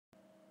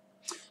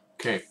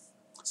Okay,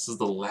 this is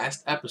the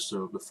last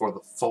episode before the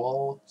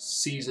fall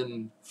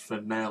season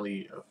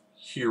finale of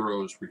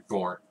Heroes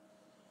Reborn.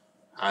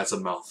 That's a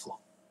mouthful.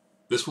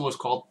 This one was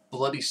called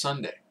Bloody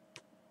Sunday.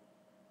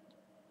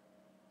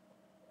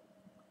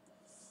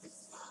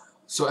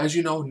 So as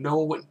you know,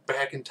 Noah went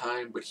back in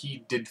time, but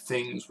he did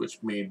things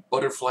which made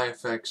butterfly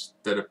effects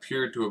that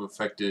appeared to have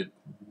affected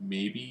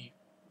maybe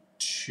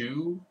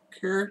 2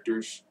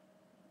 characters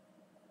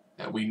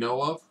that we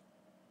know of.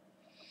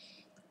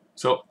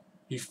 So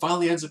he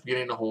finally ends up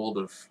getting a hold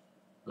of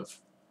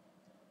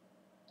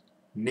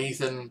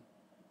Nathan,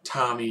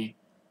 Tommy.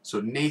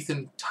 So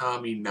Nathan,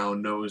 Tommy now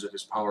knows that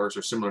his powers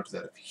are similar to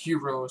that of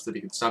heroes, that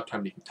he can stop time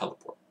and he can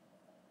teleport.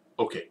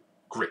 Okay,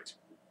 great.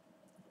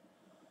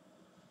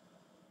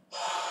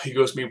 He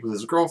goes to meet with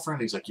his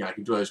girlfriend. He's like, yeah, I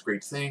can do all these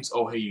great things.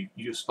 Oh, hey,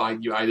 you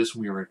eyed this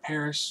when we were in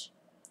Paris.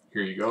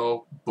 Here you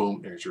go. Boom,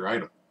 there's your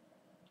item.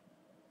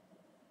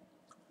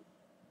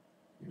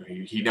 You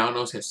know, he now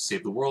knows he has to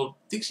save the world.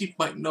 Thinks he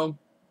might know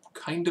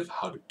kind of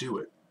how to do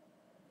it.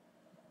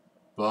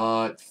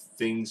 But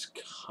things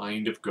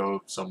kind of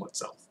go somewhat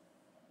south.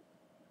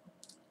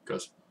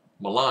 Because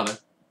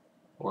Milana,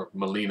 or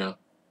Melina,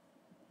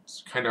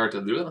 it's kind of hard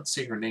to do. I don't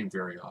say her name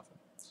very often.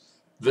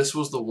 This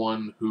was the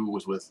one who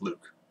was with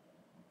Luke.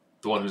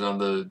 The one who's on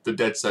the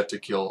dead set to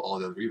kill all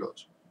the other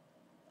Evos.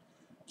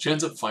 She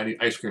ends up finding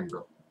Ice Cream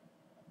Girl.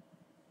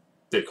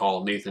 They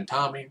call Nathan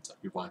Tommy. It's like,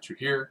 we want you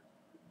here.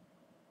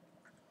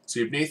 So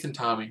you have Nathan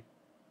Tommy.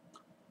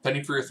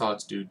 Penny for your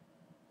thoughts, dude.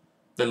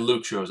 Then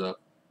Luke shows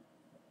up.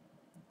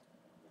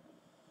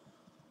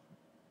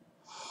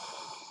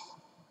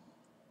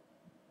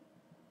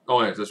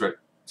 Oh, yeah, that's right.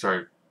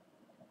 Sorry.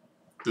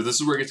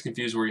 This is where it gets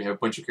confused, where you have a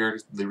bunch of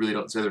characters, they really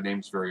don't say their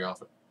names very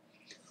often.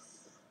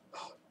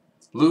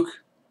 Luke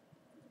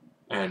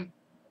and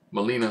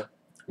Melina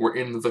were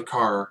in the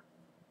car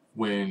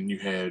when you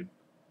had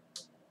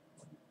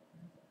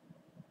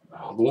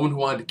the woman who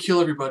wanted to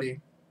kill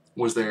everybody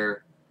was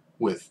there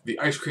with the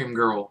Ice Cream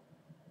Girl.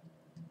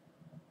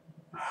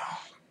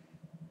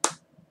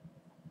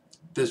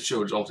 This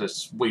show just almost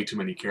has way too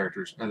many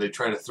characters, and they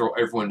try to throw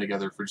everyone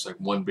together for just like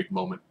one big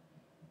moment.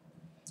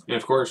 And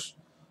of course,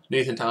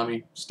 Nathan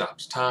Tommy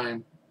stops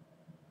time.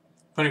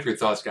 Funny for your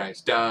thoughts,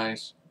 guys,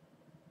 dies.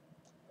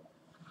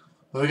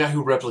 The guy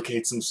who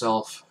replicates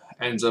himself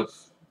ends up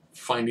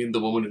finding the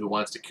woman who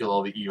wants to kill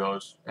all the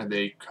Evos, and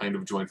they kind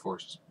of join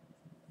forces.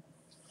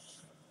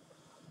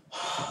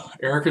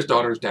 Erica's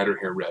daughter's dyed her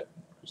hair red.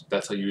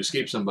 That's how you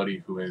escape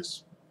somebody who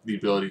has the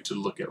ability to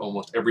look at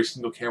almost every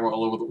single camera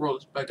all over the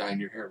world, is by dyeing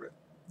your hair red.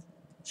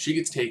 She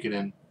gets taken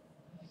in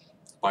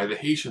by the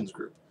Haitians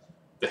group.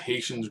 The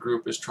Haitians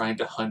group is trying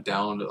to hunt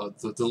down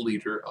the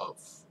leader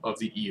of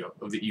the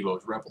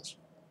Evos rebels.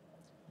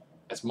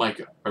 That's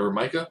Micah. Remember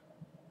Micah?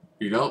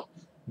 You don't?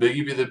 They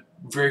give you the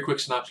very quick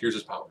synopsis. Here's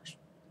his powers.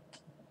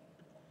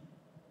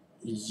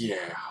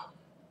 Yeah.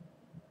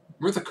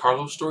 Remember the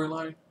Carlos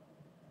storyline?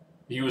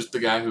 He was the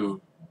guy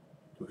who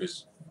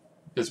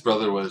his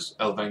brother was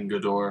El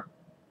Vengador.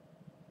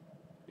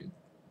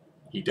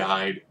 He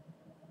died.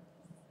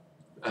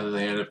 And then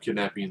they ended up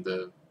kidnapping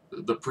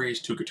the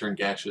priest who could turn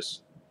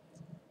gaseous,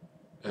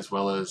 as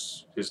well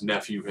as his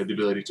nephew had the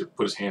ability to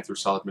put his hand through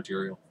solid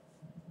material.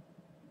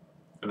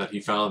 And then he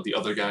found the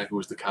other guy who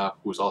was the cop,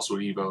 who was also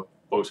an Evo,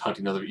 but was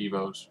hunting other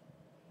Evos.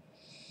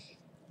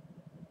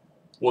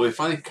 Well, they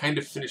finally kind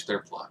of finished their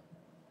plot.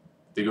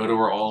 They go to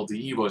where all of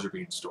the Evos are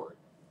being stored.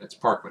 That's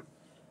Parkman.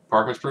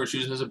 Parkman's pretty much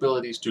using his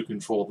abilities to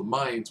control the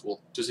minds,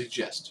 well, to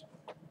suggest.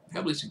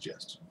 Heavily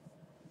suggest.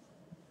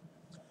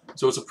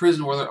 So it's a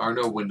prison where there are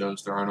no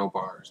windows, there are no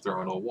bars, there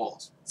are no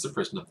walls. It's a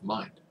prison of the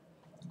mind.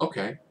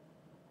 Okay,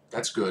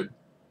 that's good.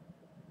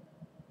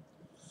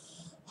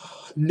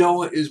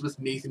 Noah is with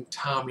Nathan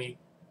Tommy,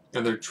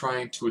 and they're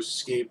trying to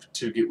escape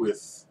to get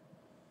with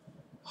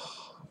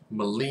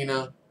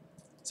Melina.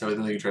 So they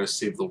can try to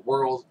save the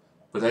world.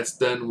 But that's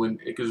then when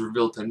it gets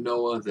revealed to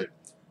Noah that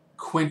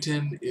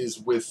Quentin is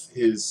with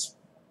his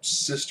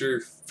sister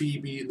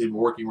Phoebe. They've been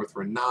working with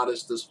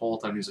Renatus this whole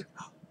time. He's like,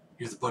 oh,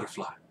 you're the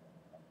butterfly.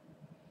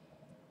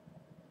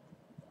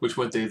 Which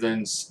when they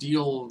then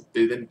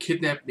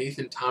kidnap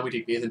Nathan Tommy,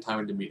 take Nathan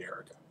Tommy to meet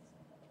Erica.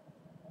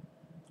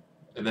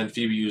 And then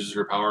Phoebe uses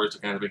her powers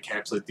to kind of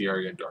encapsulate the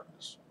area in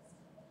darkness.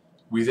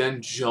 We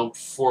then jump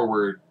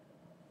forward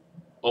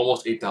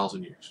almost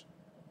 8,000 years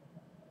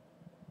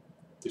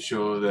to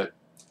show that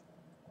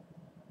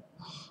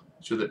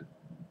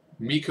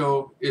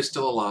Miko is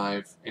still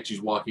alive and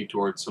she's walking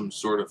towards some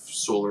sort of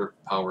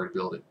solar-powered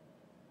building.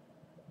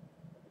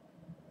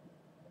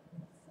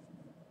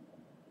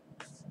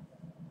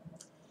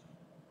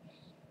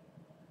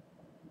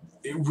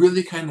 It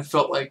really kind of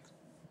felt like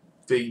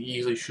they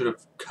easily should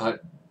have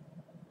cut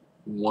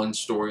one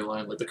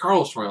storyline. Like the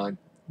Carlos storyline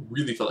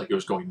really felt like it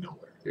was going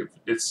nowhere.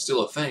 It's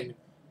still a thing.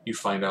 You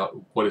find out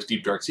what his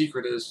deep dark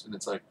secret is, and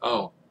it's like,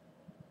 oh,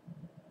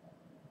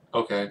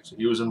 okay, so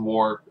he was in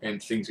war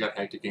and things got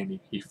hectic and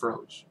he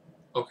froze.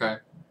 Okay.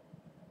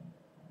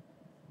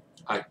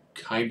 I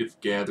kind of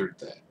gathered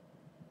that.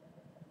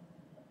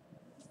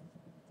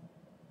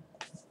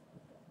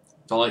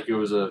 Felt like it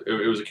was a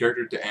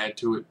character to add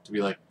to it, to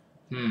be like,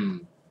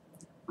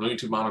 really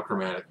too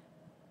monochromatic.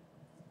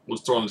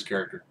 Let's throw in this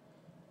character,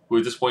 who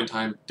at this point in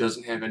time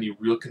doesn't have any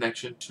real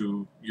connection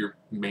to your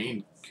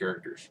main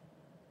characters,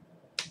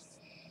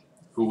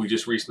 who we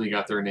just recently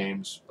got their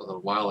names a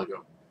little while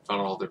ago, found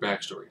out all their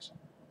backstories.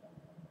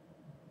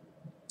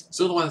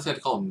 Still don't want to decide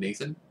to call him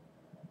Nathan.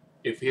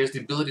 If he has the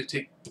ability to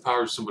take the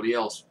powers of somebody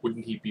else,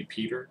 wouldn't he be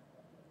Peter?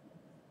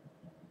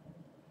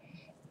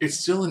 It's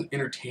still an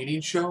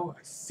entertaining show.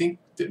 I think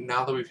that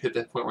now that we've hit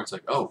that point where it's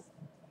like, oh,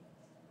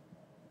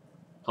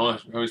 how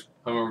much we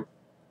have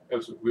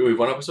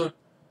one episode?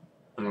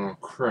 Oh,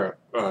 crap.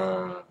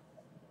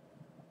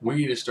 We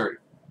need to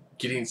start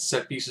getting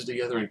set pieces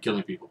together and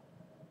killing people.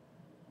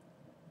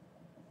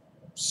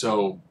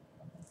 So,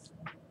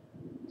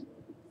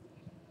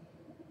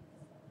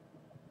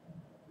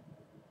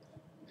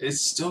 it's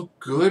still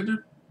good,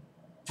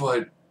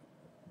 but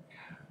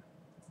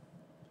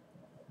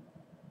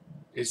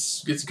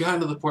it's gotten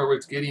to the point where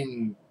it's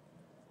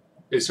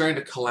starting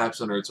to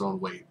collapse under its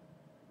own weight.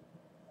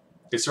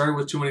 It started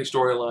with too many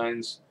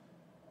storylines.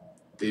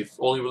 They've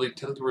only really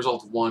technically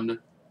resolved one.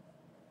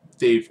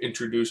 They've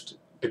introduced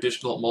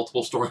additional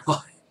multiple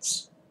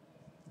storylines.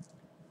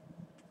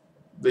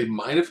 They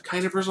might have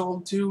kind of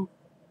resolved two,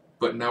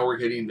 but now we're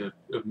hitting a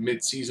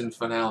mid-season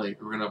finale.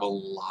 We're gonna have a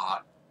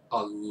lot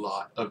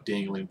of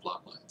dangling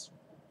plot lines.